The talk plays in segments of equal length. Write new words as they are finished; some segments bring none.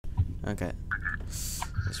Okay.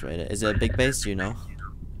 Let's rate it. Is it a big base? Do you know?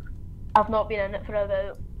 I've not been in it for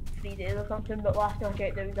about 3 days or something, but last time I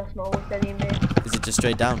checked it was a small Obsidian base. Is it just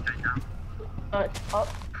straight down? No, it's up.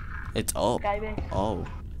 It's up. Skybase. Oh.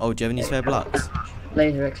 Oh, do you have any spare blocks?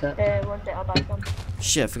 Laser accept. One set, I'll buy some.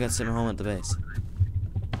 Shit, I forgot to send my home at the base.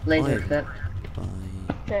 Laser Oh, accept. Buy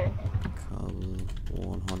Okay. cobble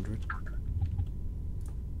 100.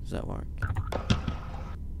 Does that work?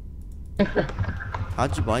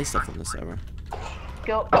 How'd you buy stuff on the server?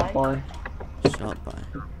 Go up by. Boy. Shot by.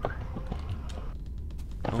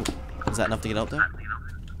 Oh, is that enough to get up there?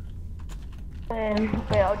 Wait,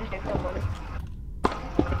 I'll just take some money.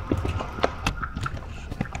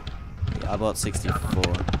 Yeah, I bought 64.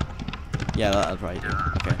 Yeah, that'll probably do.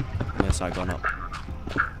 Okay, I'm gonna start going up.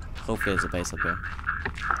 Hopefully there's a base up here.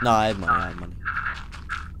 No, I have money,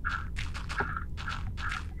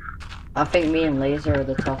 I think me and Laser are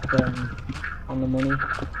the top on the money.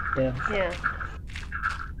 Yeah. Yeah.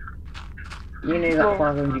 You knew that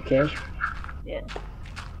 500k. Yeah.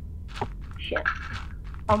 Shit.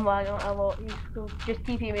 I'm lagging a lot. So just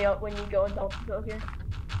TP me up when you go on top. Is that okay?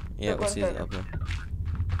 Yeah, we'll see it up here.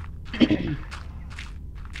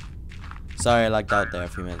 Sorry, I lagged out there a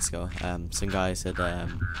few minutes ago. Some guy said,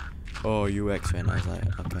 oh, you X-ray, and I was like,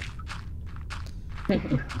 okay.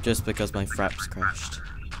 Just because my fraps crashed.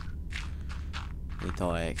 He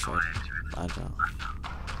thought I X-rayed. I don't know.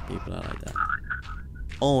 People are like that.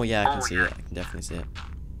 Oh yeah, I can see it. I can definitely see it.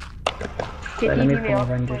 Just Let me TP me pull up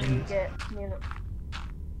my when renders you in. get near it.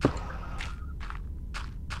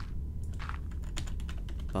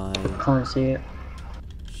 By Can't see it.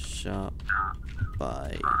 shop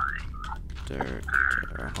by dirt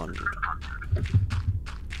 100.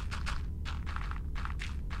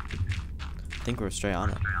 I think we're straight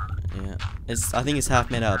on it. Yeah. I think it's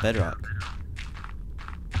half made out of bedrock.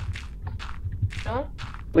 Huh?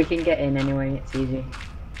 We can get in anyway, it's easy.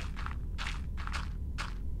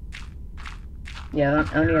 Yeah,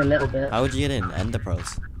 only a little bit. How would you get in? Ender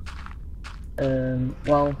pearls.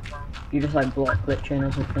 Well, you just like block glitching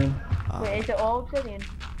or something. Wait, is it all Obsidian?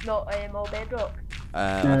 Not all bedrock? No,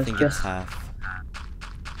 I it's think just- it's half.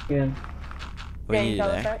 Yeah. What are you tell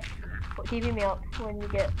there? us that. TP me up when you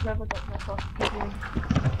get river and stuff. TP me.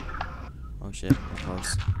 Oh shit, of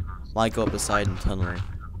course. Might go up the side and tunnel.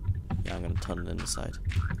 Yeah, I'm gonna tunnel in the side.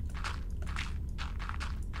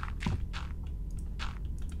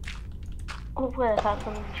 Hopefully I've had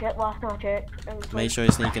some shit last time I checked. It was Make like sure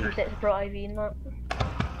you're sneaking. 2 sets of Pro IV and that.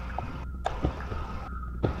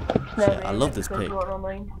 Shit, I love this pig.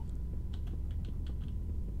 Online.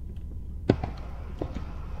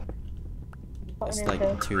 It's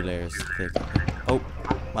like 2 layers thick. Oh,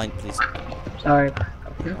 mine, please. Sorry.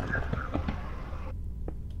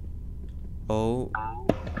 Oh,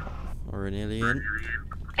 we're nearly in.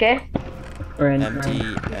 Okay. We're in. Empty,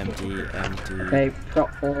 empty, empty. Okay,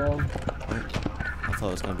 drop 4. Oh, I thought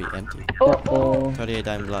it was gonna be empty. Drop Oh, 4. 38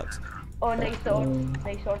 diamond blocks. oh, nice sword. Mm.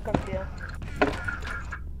 Nice sword comes here.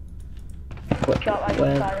 What? Sharp eyes Where?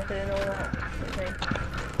 and doing all that. It's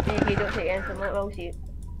nice. You don't take anything, we'll see it.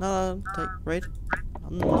 No, take raid.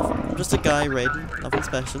 I'm just a guy raiding, nothing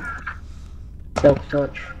special.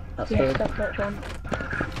 Self-touch. That's Yeah, good. stuff touch on.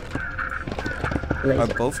 Are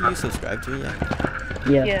Laser. both of you subscribed to me? Yeah.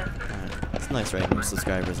 Yeah. Yeah. Alright. It's nice raiding with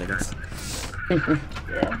subscribers, I guess. Yeah,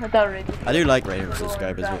 I don't really. I do like raiding with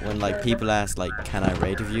subscribers, but when like people ask like, can I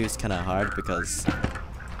raid with you, it's kind of hard because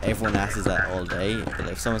everyone asks that all day. But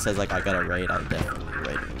if someone says like, I got a raid, I'll definitely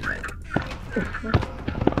raid with you. Like,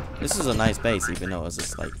 this is a nice base, even though it's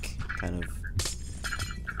just like kind of.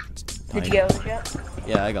 Did you tiny. get all the shit?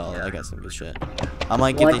 Yeah, I got some good shit. I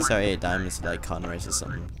might give these 38 diamonds to like Con Race or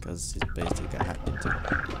something, because he's basically got hacked into.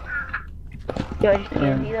 Yeah, I just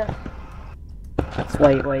can't see this.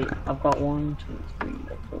 Wait, I've got 1, 2, 3, 4.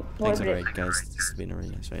 Thanks What for is raid, guys. This has been a really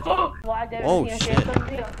nice raid. Lagged out Oh, and shit. something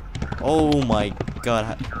here. Oh my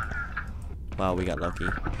god. Wow, we got lucky.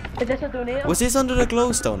 Is this a donator? Was this under the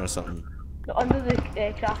glowstone or something? No, under the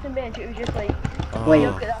crafting bench, it was just like, Oh. Wait. you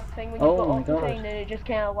look at that thing when you Oh put my off the God. sign and it just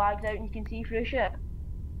kind of lags out and you can see through shit.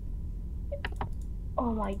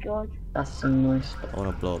 Oh my god. That's some nice. I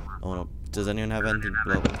wanna blow up. Does anyone have anything to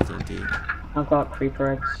blow up with TNT? I've got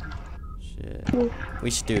creeper eggs. Shit. We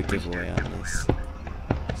should do a giveaway on this.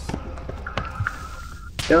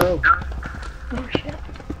 Go! Oh shit.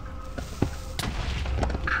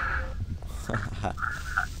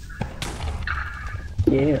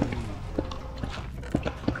 Yeah.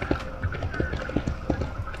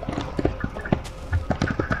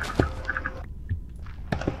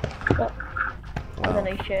 That was a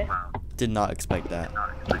nice shit. Did not expect that.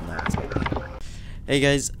 Did not expect that. Hey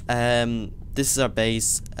guys, this is our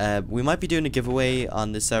base. We might be doing a giveaway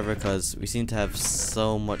on this server because we seem to have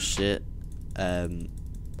so much shit.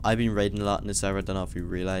 I've been raiding a lot in this server. I don't know if you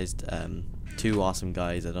realized. 2 awesome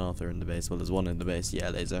guys. I don't know if they're in the base. Well, there's one in the base. Yeah,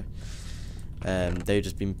 laser. They've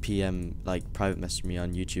just been PM, like, private messaging me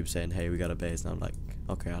on YouTube saying, hey, we got a base. And I'm like,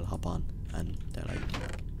 okay, I'll hop on. And they're like,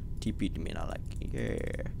 TP to me. And I'm like,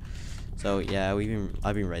 yeah. So yeah,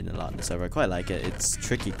 I've been raiding a lot in the server. I quite like it. It's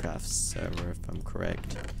tricky crafts server, if I'm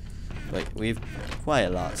correct. Like, we've quite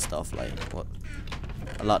a lot of stuff, like,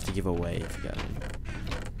 a lot to give away, if you get me.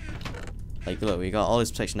 Like, look, we got all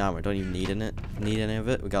this protection armor, don't even need any of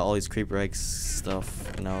it. We got all these creeper eggs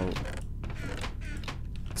stuff, you know.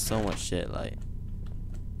 So much shit, like.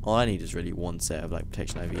 All I need is really one set of, like,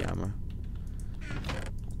 protection IV armor.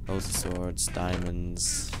 Loads of swords,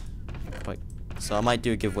 diamonds. So I might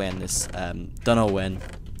do a giveaway on this. Don't know when.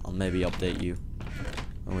 I'll maybe update you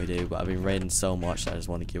when we do, but I've been raiding so much that I just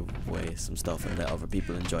want to give away some stuff and let other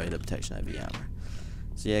people enjoy the protection IV armor.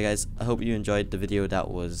 So yeah, guys, I hope you enjoyed the video that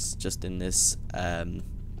was just in this. It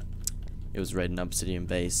was raiding Obsidian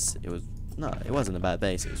base. It wasn't a bad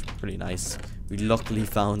base. It was pretty nice. We luckily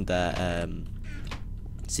found that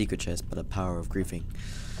secret chest by the power of griefing.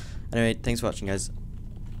 Anyway, thanks for watching, guys.